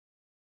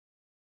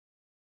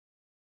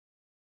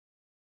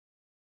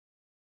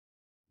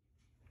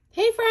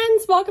Hey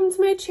friends, welcome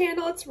to my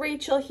channel. It's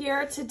Rachel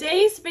here.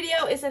 Today's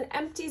video is an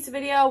empties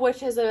video,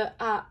 which is a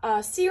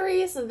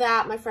series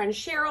that my friend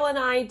Cheryl and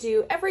I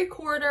do every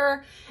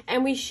quarter,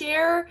 and we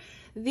share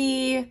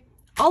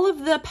all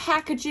of the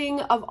packaging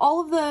of all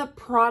of the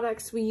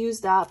products we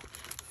used up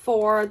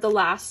for the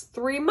last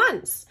 3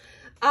 months.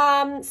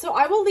 So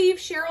I will leave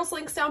Cheryl's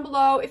links down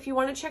below if you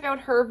want to check out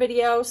her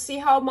video, see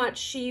how much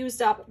she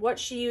used up, what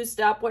she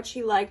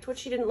liked, what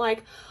she didn't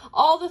like,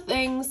 all the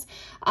things.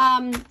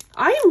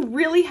 I am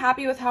really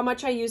happy with how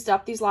much I used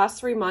up these last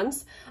 3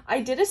 months.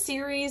 I did a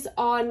series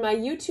on my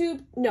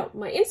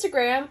my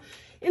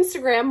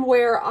Instagram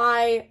where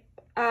I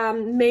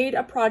made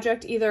a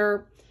project,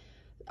 either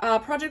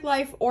project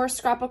life or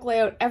scrapbook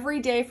layout, every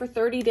day for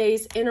 30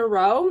 days in a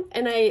row,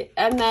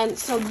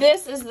 so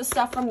this is the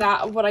stuff from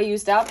that of what I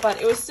used up,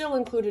 but it was still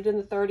included in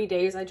the 30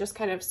 days. I just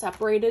kind of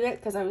separated it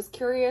because I was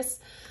curious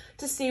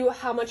to see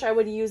how much I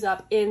would use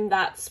up in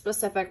that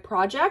specific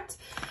project.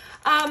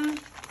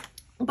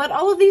 But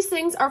all of these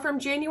things are from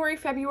January,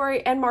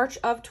 February, and March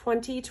of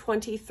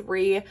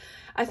 2023.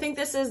 I think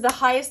this is the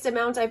highest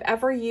amount I've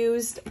ever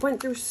used. Went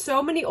through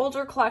so many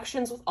older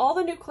collections. With all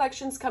the new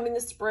collections coming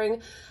this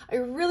spring, I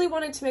really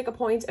wanted to make a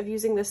point of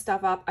using this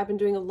stuff up. I've been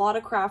doing a lot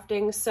of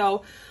crafting,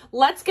 so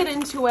let's get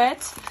into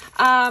it.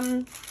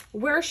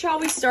 Where shall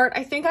we start?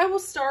 I think I will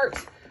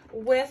start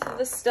with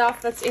the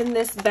stuff that's in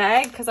this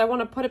bag because I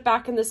want to put it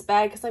back in this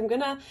bag because I'm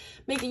gonna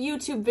make a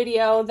YouTube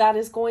video that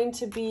is going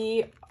to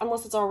be,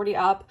 unless it's already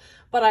up,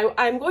 but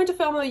I'm going to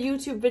film a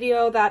YouTube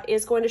video that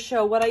is going to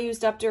show what I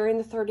used up during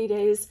the 30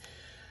 days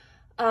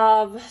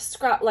of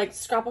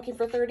scrapbooking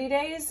for 30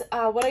 days,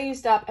 what I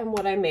used up and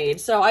what I made.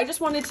 So I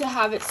just wanted to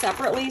have it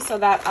separately so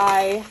that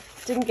I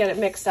didn't get it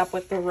mixed up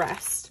with the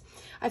rest.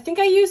 I think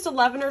I used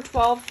 11 or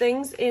 12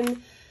 things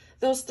in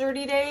those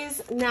 30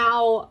 days.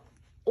 Now,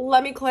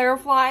 let me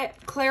clarify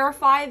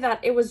that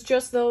it was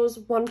just those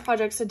 1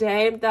 projects a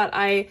day that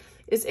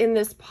is in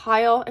this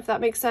pile, if that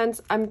makes sense.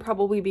 I'm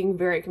probably being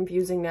very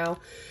confusing now.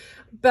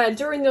 But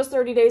during those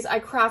 30 days, I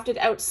crafted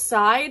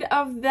outside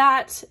of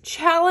that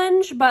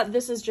challenge, but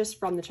this is just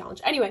from the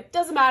challenge. Anyway,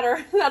 doesn't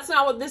matter. That's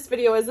not what this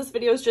video is. This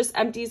video is just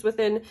empties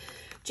within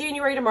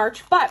January to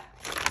March. But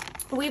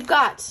we've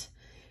got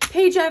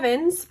Paige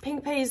Evans,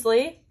 Pink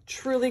Paisley,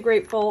 Truly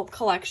Grateful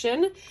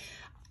collection.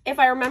 If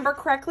I remember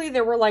correctly,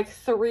 there were like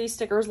 3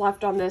 stickers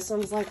left on this. And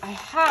I was like, I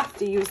have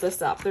to use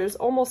this up. There's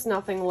almost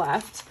nothing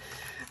left.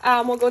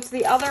 We'll go to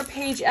the other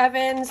Paige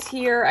Evans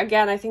here.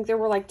 Again, I think there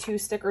were like 2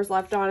 stickers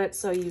left on it,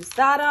 so use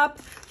that up.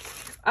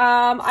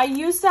 I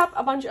used up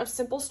a bunch of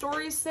Simple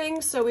Stories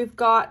things. So we've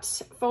got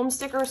foam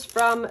stickers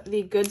from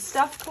the Good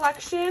Stuff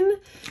collection.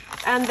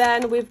 And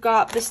then we've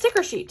got the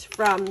sticker sheet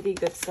from the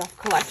Good Stuff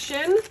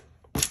collection.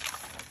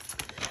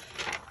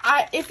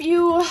 If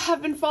you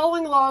have been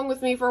following along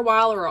with me for a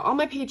while or on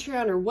my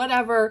Patreon or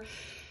whatever,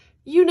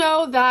 you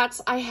know that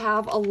I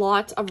have a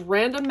lot of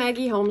random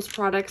Maggie Holmes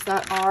products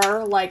that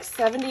are like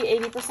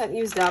 70–80%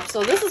 used up.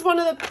 So this is one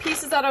of the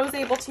pieces that I was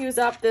able to use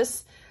up,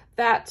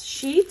 that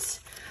sheet.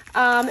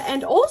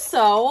 And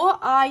also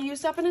I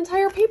used up an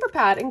entire paper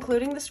pad,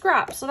 including the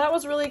scraps. So that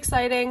was really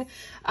exciting.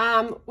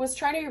 Was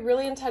trying to be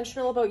really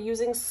intentional about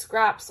using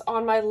scraps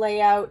on my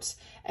layout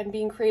and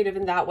being creative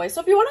in that way. So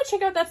if you want to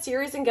check out that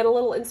series and get a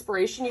little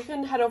inspiration, you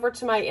can head over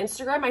to my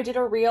Instagram. I did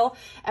a reel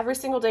every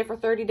single day for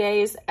 30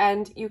 days,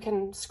 and you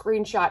can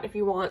screenshot if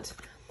you want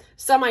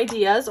some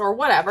ideas or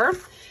whatever.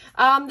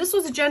 This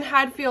was a Jen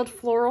Hadfield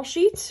floral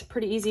sheet.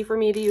 Pretty easy for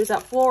me to use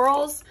up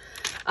florals.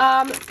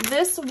 I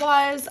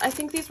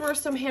think these were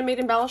some handmade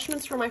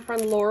embellishments from my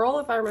friend Laurel,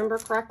 if I remember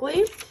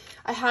correctly.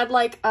 I had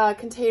like a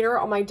container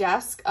on my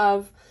desk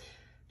of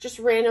just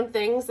random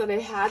things that I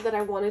had that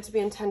I wanted to be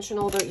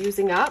intentional about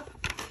using up.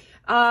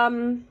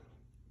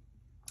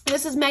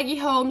 This is Maggie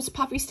Holmes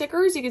puffy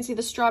stickers. You can see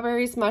the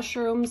strawberries,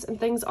 mushrooms, and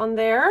things on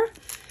there.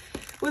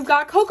 We've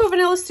got Cocoa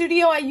Vanilla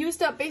Studio. I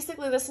used up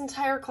basically this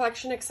entire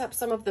collection except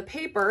some of the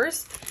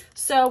papers.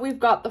 So we've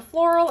got the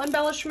floral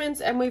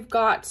embellishments and we've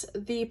got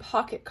the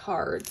pocket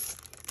cards.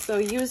 So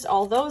used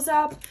all those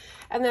up.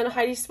 And then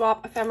Heidi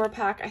Swap ephemera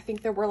pack. I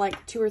think there were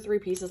like 2 or 3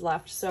 pieces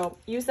left. So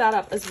use that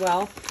up as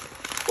well,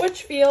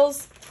 which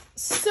feels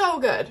so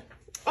good.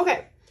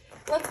 Okay,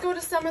 let's go to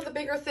some of the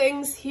bigger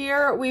things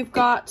here. We've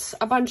got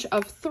a bunch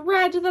of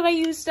thread that I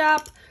used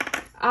up.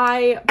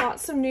 I bought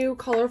some new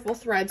colorful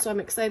thread, so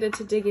I'm excited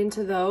to dig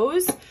into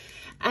those.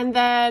 And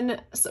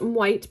then some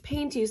white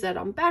paint, use that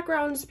on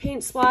backgrounds,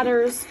 paint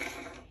splatters,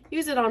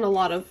 use it on a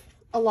lot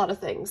of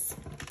things.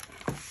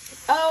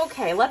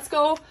 Okay, let's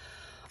go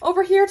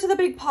over here to the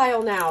big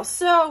pile now.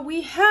 So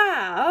we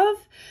have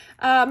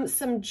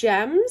some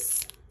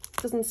gems.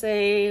 Doesn't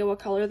say what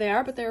color they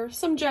are, but there are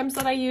some gems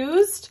that I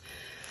used.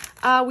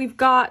 We've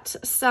got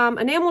some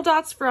enamel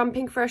dots from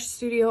Pink Fresh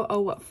Studio. Oh,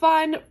 what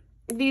fun.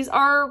 These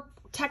are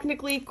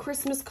technically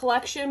Christmas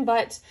collection,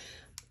 but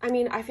I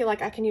mean, I feel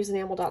like I can use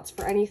enamel dots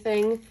for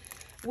anything.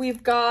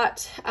 We've got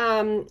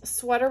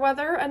Sweater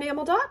Weather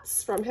enamel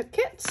dots from Hip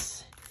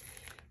Kit.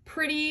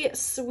 Pretty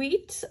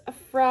Sweet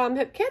from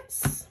Hip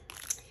Kits.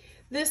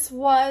 This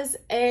was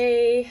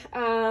a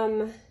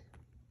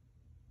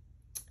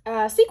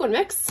sequin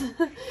mix.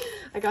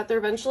 I got there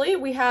eventually.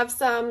 We have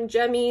some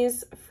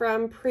Gemmies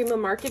from Prima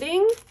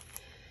Marketing.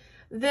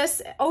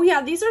 This, oh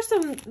yeah, these are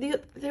some,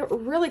 they're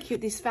really cute,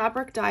 these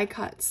fabric die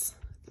cuts.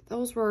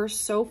 Those were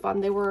so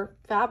fun. They were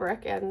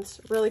fabric and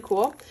really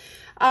cool.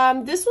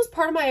 This was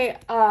part of my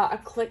a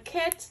click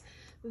kit.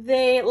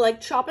 They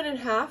like chop it in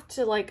half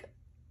to like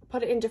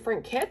put it in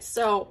different kits.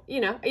 So,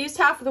 you know, I used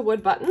half of the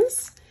wood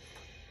buttons.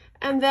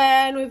 And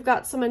then we've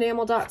got some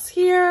enamel dots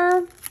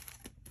here.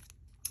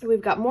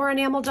 We've got more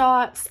enamel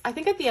dots. I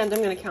think at the end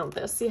I'm going to count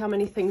this, see how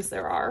many things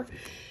there are.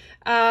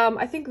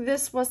 I think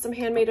this was some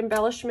handmade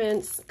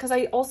embellishments because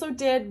I also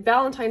did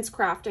Valentine's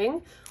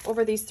crafting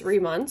over these 3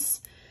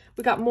 months.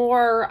 We got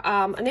more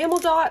enamel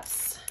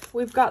dots.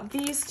 We've got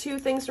these 2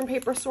 things from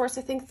Paper Source.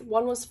 I think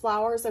one was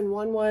flowers and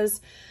one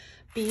was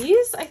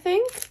bees, I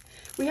think.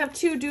 We have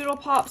 2 doodle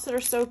pops that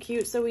are so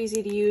cute, so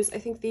easy to use. I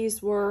think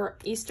these were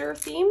Easter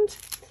themed.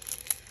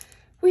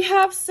 We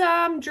have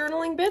some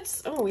journaling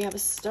bits. Oh, we have a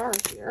star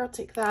here. I'll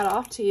take that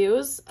off to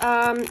use.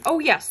 Oh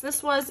yes,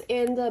 this was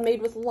in the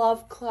Made with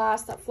Love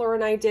class that Fleur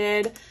and I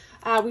did.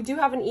 We do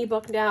have an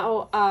ebook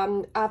now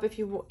up if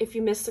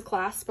you missed a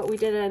class, but we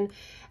did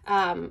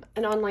an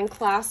online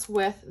class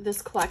with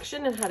this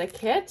collection and had a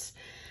kit.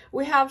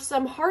 We have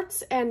some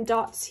hearts and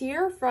dots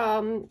here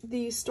from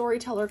the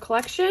Storyteller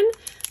collection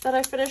that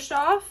I finished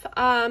off,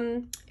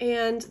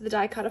 and the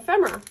die cut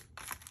ephemera.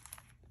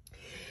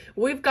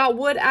 We've got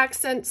wood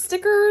accent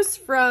stickers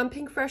from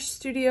Pink Fresh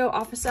Studio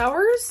Office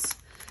Hours.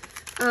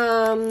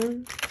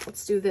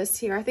 Let's do this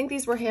here. I think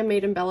these were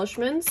handmade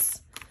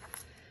embellishments.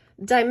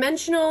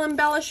 Dimensional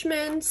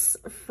embellishments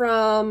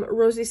from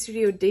Rosie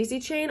Studio Daisy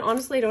Chain.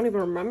 Honestly, I don't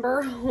even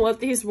remember what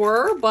these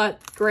were,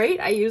 but great,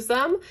 I use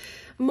them.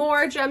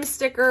 More gem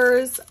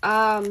stickers.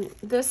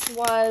 This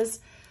was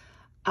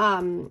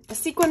a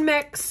sequin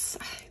mix.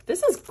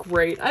 This is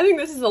great. I think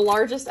this is the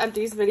largest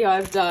empties video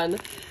I've done.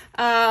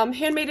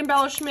 Handmade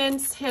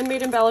embellishments,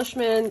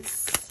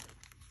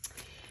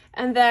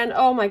 and then,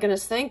 oh my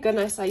goodness, thank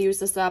goodness I used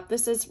this up.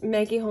 This is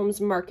Maggie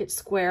Holmes Market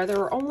Square. There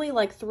were only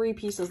like 3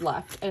 pieces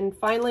left and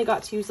finally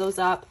got to use those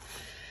up.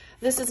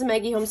 This is a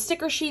Maggie Holmes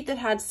sticker sheet that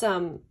had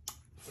some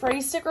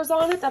phrase stickers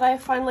on it that I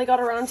finally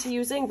got around to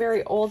using,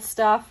 very old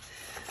stuff.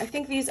 I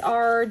think these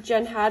are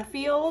Jen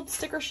Hadfield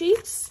sticker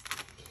sheets.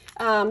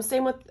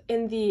 Same with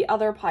in the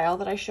other pile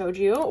that I showed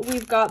you.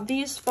 We've got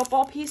these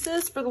football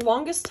pieces. For the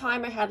longest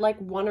time, I had like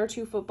 1 or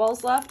 2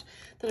 footballs left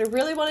that I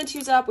really wanted to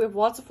use up. We have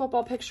lots of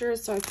football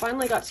pictures, so I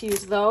finally got to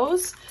use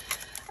those.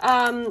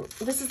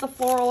 This is the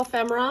floral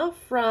ephemera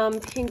from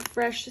Pink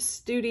Fresh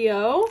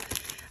Studio.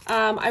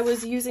 I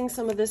was using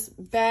some of this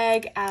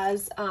bag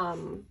as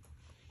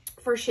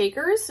for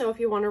shakers, so if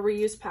you want to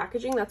reuse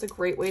packaging, that's a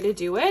great way to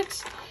do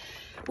it.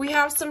 We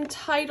have some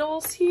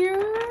titles here.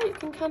 You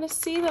can kind of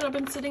see that have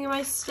been sitting in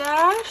my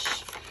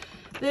stash.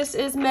 This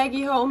is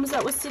Maggie Holmes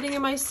that was sitting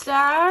in my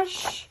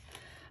stash.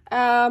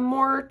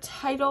 More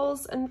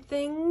titles and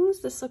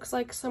things. This looks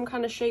like some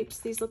kind of shapes.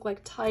 These look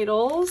like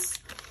titles.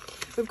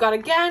 We've got,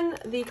 again,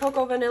 the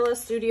Cocoa Vanilla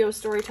Studio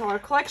Storyteller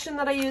collection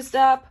that I used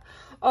up.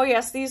 Oh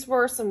yes, these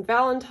were some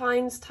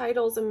Valentine's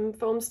titles and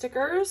foam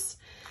stickers.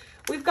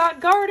 We've got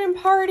Garden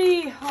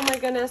Party. Oh my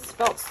goodness,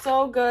 felt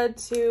so good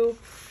to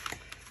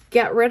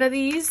get rid of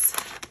these.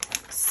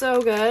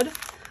 So good.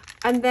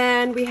 And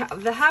then we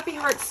have the Happy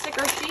Heart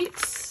sticker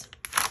sheets.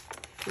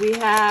 We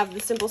have the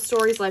Simple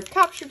Stories Life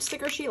Captured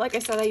sticker sheet. Like I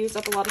said, I used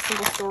up a lot of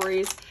Simple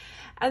Stories.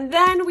 And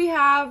then we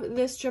have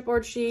this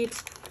chipboard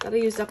sheet that I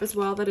used up as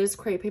well. That is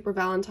Create Paper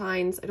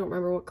Valentines. I don't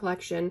remember what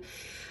collection.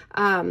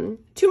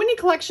 Too many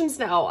collections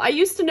now. I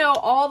used to know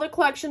all the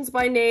collections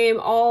by name,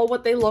 all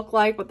what they look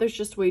like, but there's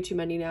just way too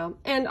many now.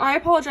 And I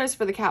apologize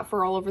for the cat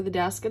fur all over the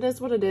desk. It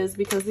is what it is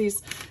because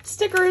these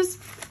stickers,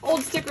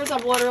 old stickers,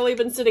 have literally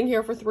been sitting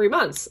here for 3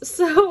 months.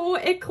 So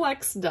it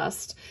collects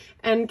dust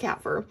and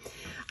cat fur.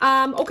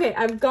 Okay,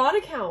 I've got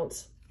to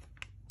count.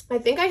 I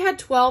think I had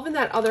 12 in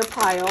that other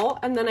pile,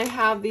 and then I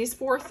have these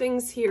 4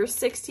 things here,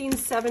 16,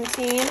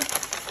 17,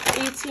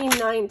 18,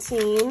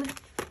 19,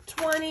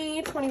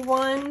 20,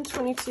 21,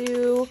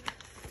 22,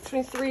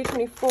 23,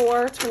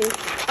 24,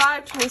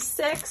 25,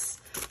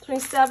 26,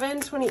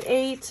 27,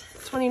 28,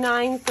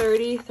 29,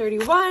 30,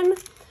 31,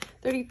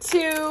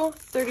 32,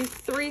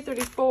 33,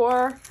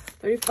 34,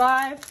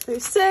 35,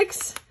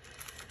 36,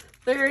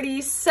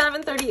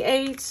 37,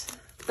 38,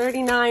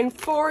 39,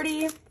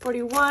 40,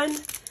 41,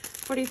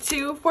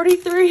 42,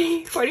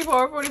 43,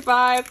 44,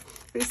 45,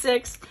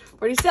 46,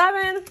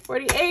 47,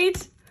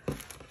 48,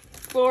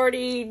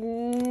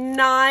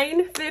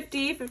 49,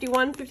 50,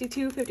 51,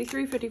 52,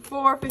 53,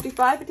 54,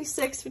 55,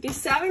 56,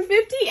 57,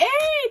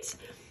 58!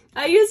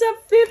 I used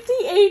up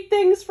 58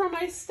 things from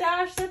my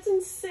stash. That's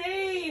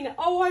insane.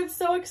 Oh, I'm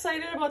so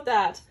excited about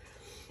that.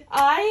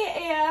 I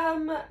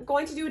am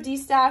going to do a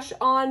destash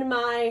on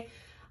my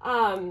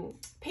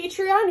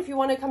Patreon. If you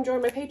want to come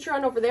join my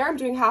Patreon over there, I'm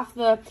doing half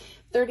the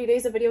 30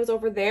 days of videos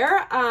over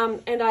there,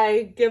 and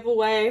I give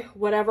away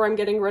whatever I'm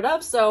getting rid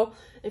of. So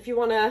if you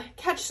want to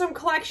catch some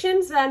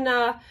collections, then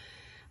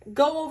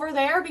go over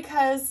there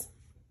because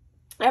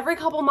every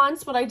couple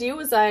months, what I do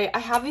is I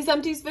have these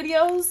empties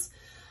videos.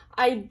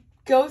 I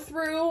go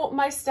through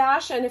my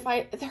stash, and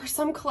there are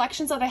some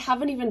collections that I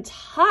haven't even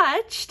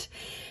touched,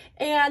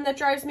 and that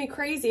drives me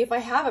crazy. If I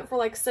have it for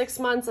like 6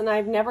 months and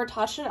I've never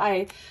touched it,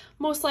 I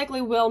most likely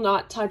will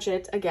not touch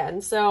it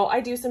again. So I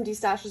do some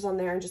destashes on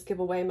there and just give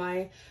away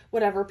my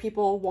whatever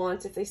people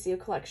want if they see a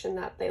collection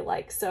that they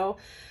like. So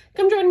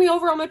come join me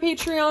over on my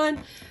Patreon.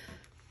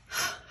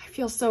 I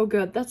feel so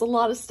good. That's a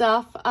lot of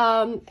stuff.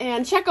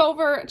 And check out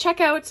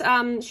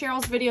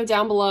Cheryl's video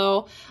down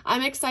below.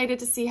 I'm excited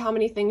to see how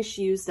many things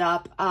she used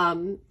up.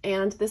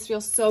 And this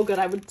feels so good.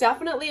 I would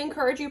definitely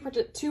encourage you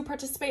to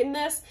participate in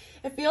this.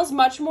 It feels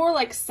much more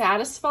like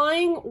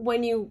satisfying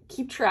when you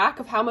keep track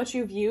of how much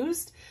you've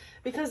used,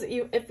 because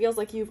it feels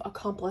like you've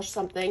accomplished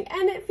something,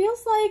 and it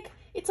feels like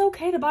it's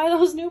okay to buy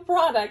those new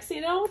products,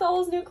 you know, with all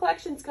those new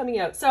collections coming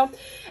out. So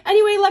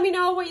anyway, let me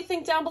know what you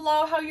think down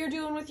below, how you're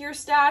doing with your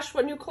stash,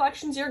 what new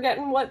collections you're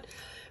getting, what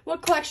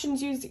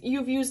collections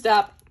you've used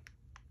up.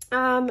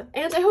 And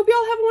I hope you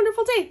all have a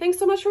wonderful day. Thanks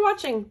so much for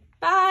watching.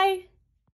 Bye.